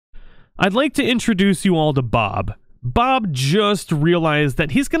I'd like to introduce you all to Bob. Bob just realized that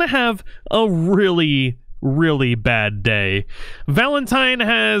he's gonna have a really bad day. Valentine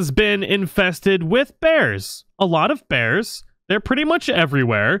has been infested with bears. A lot of bears. They're pretty much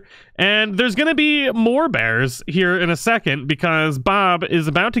everywhere. And there's gonna be more bears here in a second because Bob is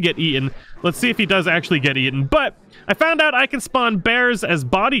about to get eaten. Let's see if he does actually get eaten. But I found out I can spawn bears as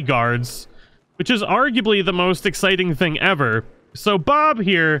bodyguards, which is arguably the most exciting thing ever. So Bob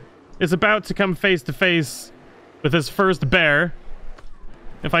here is about to come face to face with his first bear.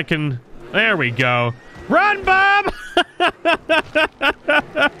 If I can... There we go. Run, Bob!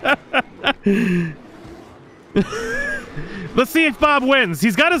 Let's see if Bob wins.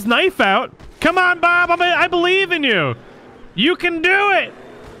 He's got his knife out. Come on, Bob. I believe in you. You can do it.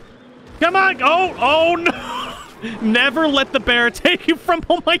 Come on. Oh no. Never let the bear take you from...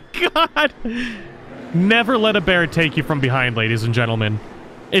 Oh, my God. Never let a bear take you from behind, ladies and gentlemen.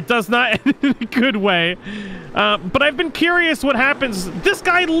 It does not end in a good way. But I've been curious what happens. This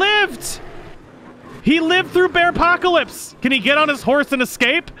guy lived. He lived through Bearpocalypse. Can he get on his horse and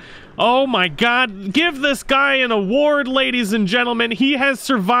escape? Oh my God. Give this guy an award, ladies and gentlemen. He has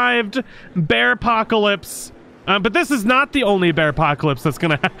survived Bearpocalypse. But this is not the only Bearpocalypse that's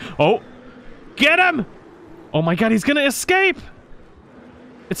gonna Oh, get him. Oh my God, he's gonna escape.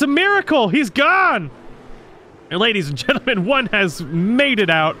 It's a miracle. He's gone. And ladies and gentlemen, one has made it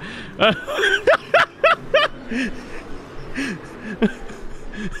out.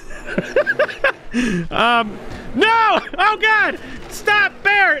 No! Oh God! Stop,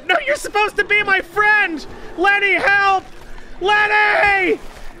 bear! No, you're supposed to be my friend! Lenny, help! Lenny!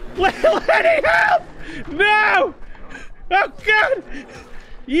 Lenny, help! No! Oh God!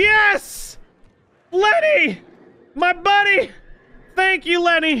 Yes! Lenny! My buddy! Thank you,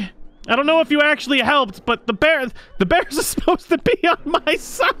 Lenny! I don't know if you actually helped, but the bears are supposed to be on my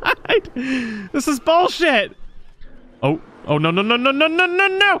side! This is bullshit! Oh,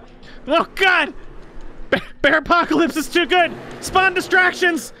 no! Oh God! Bearpocalypse is too good! Spawn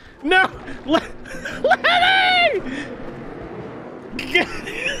distractions! No! Lenny!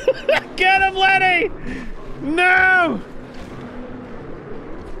 Get him, Lenny! No!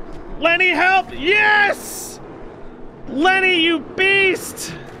 Lenny, help! Yes! Lenny, you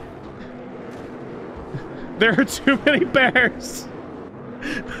beast! There are too many bears.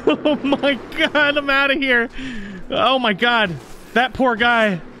 Oh my God, I'm out of here. Oh my God, that poor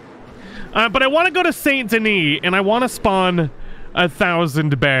guy. But I want to go to Saint Denis, and I want to spawn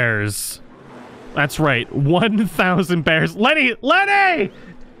 1,000 bears. That's right, 1,000 bears. Lenny! Lenny!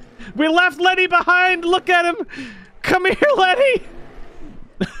 We left Lenny behind. Look at him. Come here, Lenny.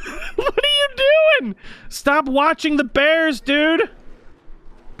 What are you doing? Stop watching the bears, dude.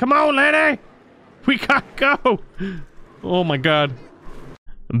 Come on, Lenny. We gotta go. Oh my God.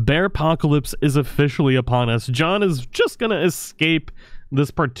 Bearpocalypse is officially upon us. John is just gonna escape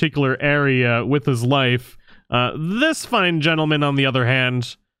this particular area with his life. This fine gentleman, on the other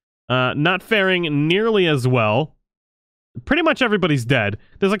hand, not faring nearly as well. Pretty much everybody's dead.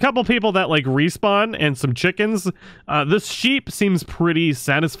 There's a couple people that like respawn and some chickens. This sheep seems pretty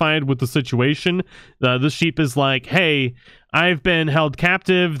satisfied with the situation. This sheep is like, hey, I've been held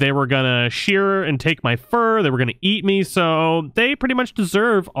captive. They were gonna shear and take my fur. They were gonna eat me. So they pretty much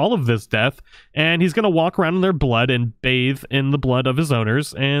deserve all of this death. And he's gonna walk around in their blood and bathe in the blood of his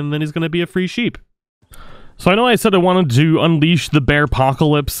owners. And then he's gonna be a free sheep. So I know I said I wanted to unleash the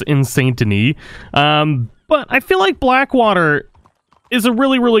Bearpocalypse in Saint Denis. But I feel like Blackwater is a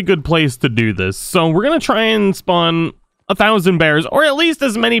really good place to do this. So we're going to try and spawn 1,000 bears, or at least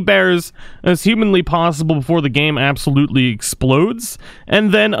as many bears as humanly possible before the game absolutely explodes,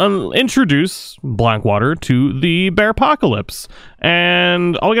 and then introduce Blackwater to the Bearpocalypse.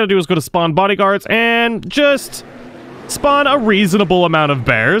 And all we got to do is go to spawn bodyguards and just spawn a reasonable amount of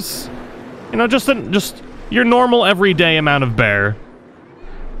bears. You know, just your normal everyday amount of bear.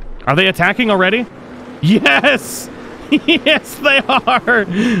 Are they attacking already? Yes! Yes, they are!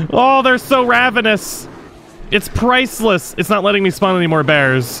 Oh, they're so ravenous. It's priceless. It's not letting me spawn any more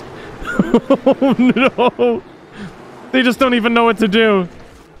bears. Oh, no. They just don't even know what to do.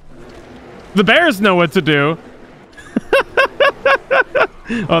 The bears know what to do.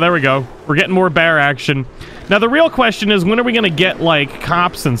 Oh, there we go. We're getting more bear action. Now, the real question is, when are we going to get, like,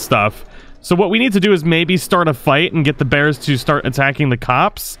 cops and stuff? So what we need to do is maybe start a fight and get the bears to start attacking the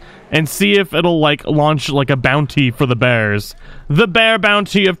cops and see if it'll, like, launch, like, a bounty for the bears. The bear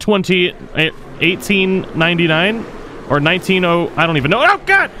bounty of 1899? Or 190... I don't even know. Oh,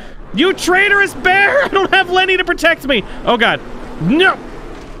 God! You traitorous bear! I don't have Lenny to protect me! Oh, God. No!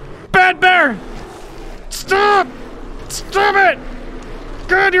 Bad bear! Stop! Stop it!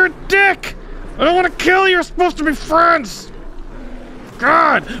 God, you're a dick! I don't want to kill you. You're supposed to be friends.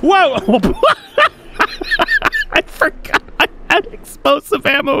 God! Whoa! I forgot I had explosive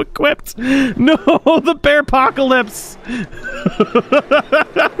ammo equipped. No, the Bearpocalypse.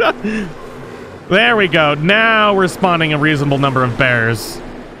 There we go. Now we're spawning a reasonable number of bears.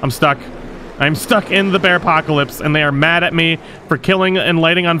 I'm stuck. I'm stuck in the Bearpocalypse, and they are mad at me for killing and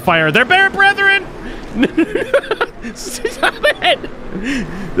lighting on fire their bear brethren. Stop it!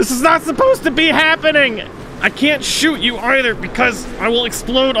 This is not supposed to be happening. I can't shoot you either because I will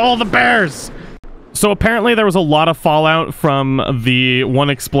explode all the bears. So apparently there was a lot of fallout from the one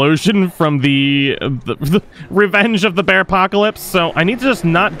explosion from the revenge of the Bearpocalypse. So I need to just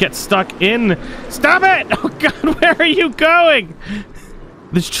not get stuck in. Stop it! Oh God, where are you going?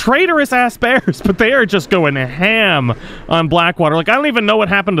 These traitorous ass bears, but they are just going ham on Blackwater. Like, I don't even know what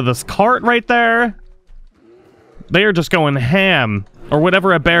happened to this cart right there. They are just going ham, or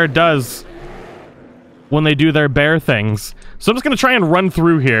whatever a bear does when they do their bear things. So I'm just gonna try and run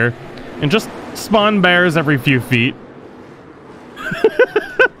through here and just spawn bears every few feet.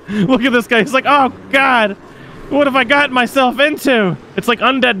 Look at this guy. He's like, oh God, what have I gotten myself into? It's like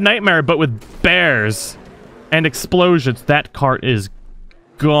Undead Nightmare, but with bears and explosions. That cart is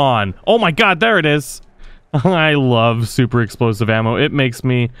gone. Oh my God, there it is. I love super explosive ammo. It makes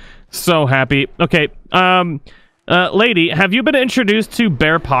me so happy. Okay, lady, have you been introduced to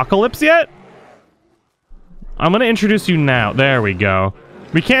Bearpocalypse yet? I'm gonna introduce you now. There we go.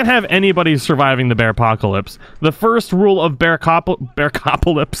 We can't have anybody surviving the Bearpocalypse. The first rule of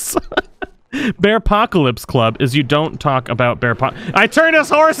Bearpocalypse Bearpocalypse Club is you don't talk about I turned his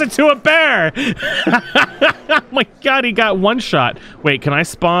horse into a bear! Oh my God, he got one shot. Wait, can I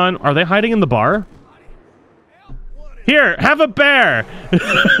spawn? Are they hiding in the bar? Here, have a bear! Wait,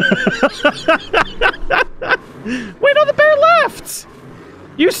 no, the bear left!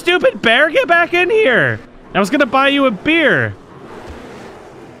 You stupid bear, get back in here! I was gonna buy you a beer.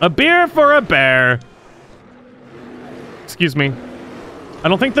 A beer for a bear. Excuse me. I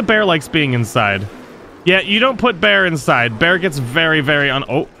don't think the bear likes being inside. Yeah, you don't put bear inside. Bear gets very, very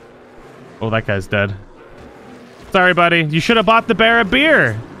Oh, that guy's dead. Sorry, buddy. You should have bought the bear a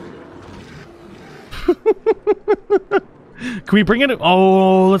beer. Can we bring it?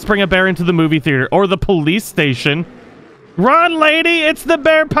 Oh, let's bring a bear into the movie theater or the police station. Run, lady! It's the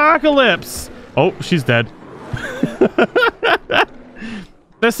Bearpocalypse. Oh, she's dead.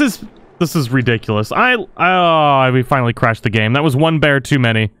 This is ridiculous. We finally crashed the game. That was one bear too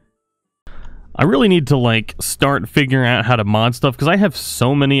many. I really need to, like, start figuring out how to mod stuff, because I have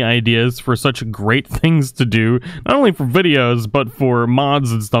so many ideas for such great things to do. Not only for videos, but for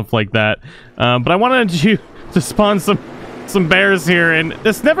mods and stuff like that. But I wanted to spawn some bears here, and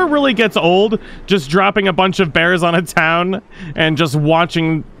this never really gets old, just dropping a bunch of bears on a town and just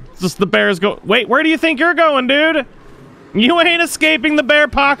watching just the bears go. Wait, where do you think you're going, dude? You ain't escaping the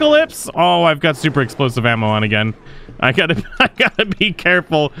Bearpocalypse. Oh, I've got super explosive ammo on again. I gotta be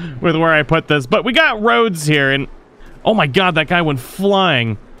careful with where I put this. But we got roads here, and oh my God, that guy went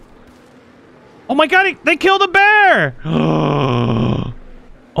flying. Oh my God, they killed a bear. Oh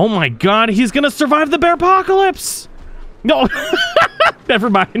my God, he's gonna survive the Bearpocalypse. No, never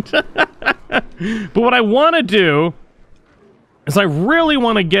mind. But what I want to do is I really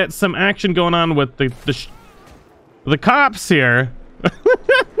want to get some action going on with the cops here.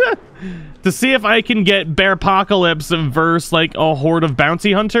 To see if I can get Bearpocalypse versus like a horde of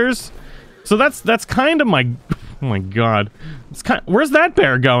bounty hunters. So that's kind of my oh my God. Where's that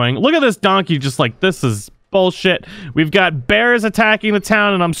bear going? Look at this donkey, just like, this is bullshit. We've got bears attacking the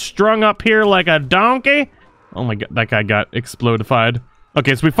town and I'm strung up here like a donkey. Oh my God, that guy got explodified.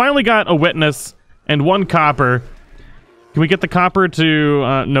 Okay, so we finally got a witness and one copper. Can we get the copper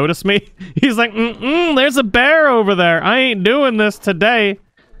to notice me? He's like, there's a bear over there. I ain't doing this today.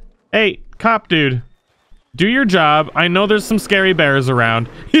 Hey, cop dude, do your job. I know there's some scary bears around.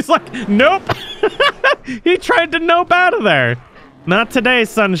 He's like, nope. He tried to nope out of there. Not today,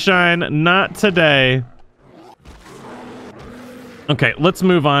 sunshine. Not today. Okay, let's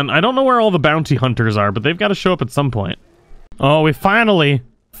move on. I don't know where all the bounty hunters are, but they've got to show up at some point. Oh, we finally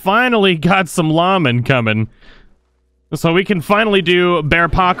got some lawmen coming. So we can finally do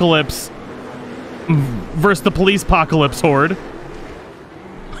Bearpocalypse versus the Policepocalypse horde.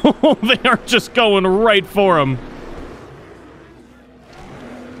 They are just going right for him.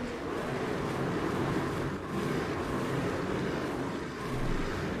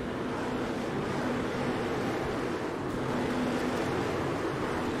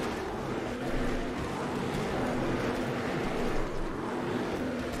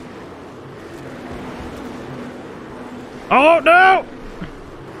 Oh no!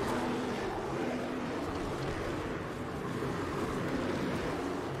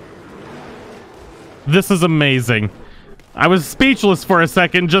 This is amazing. I was speechless for a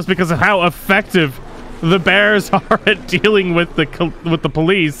second just because of how effective the bears are at dealing with the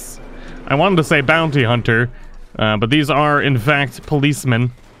police. I wanted to say bounty hunter, but these are in fact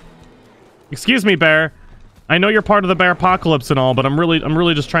policemen. Excuse me, bear. I know you're part of the Bearpocalypse and all, but I'm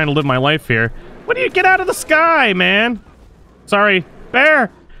really just trying to live my life here. What do you get out of the sky, man? Sorry,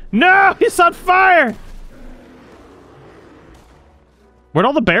 bear. No, he's on fire. Where'd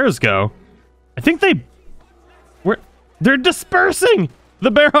all the bears go? I think they're dispersing.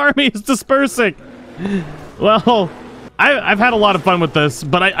 The bear army is dispersing. Well, I've had a lot of fun with this,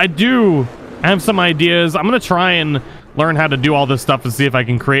 but I do have some ideas. I'm gonna try and learn how to do all this stuff and see if I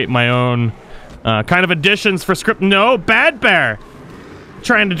can create my own kind of additions for script. No, bad bear.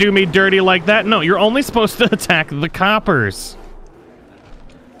 Trying to do me dirty like that. No, you're only supposed to attack the coppers.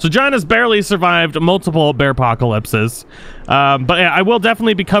 So John has barely survived multiple Bearpocalypses, but yeah, I will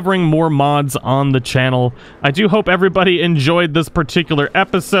definitely be covering more mods on the channel. I do hope everybody enjoyed this particular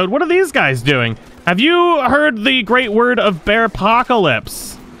episode. What are these guys doing? Have you heard the great word of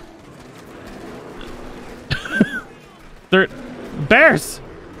Bearpocalypse? They're bears.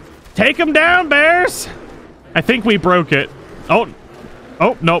 Take them down, bears. I think we broke it. Oh,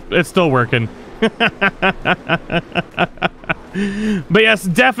 nope, it's still working. But yes,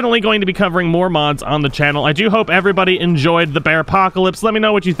 definitely going to be covering more mods on the channel. I do hope everybody enjoyed the Bearpocalypse. Let me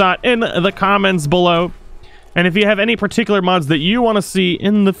know what you thought in the comments below. And if you have any particular mods that you want to see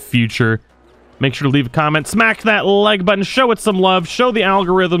in the future, make sure to leave a comment, smack that like button, show it some love, show the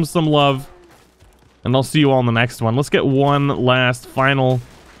algorithm some love. And I'll see you all in the next one. Let's get one last final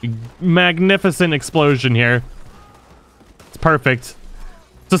magnificent explosion here. It's perfect.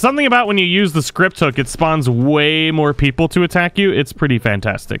 So something about when you use the script hook, it spawns way more people to attack you. It's pretty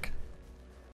fantastic.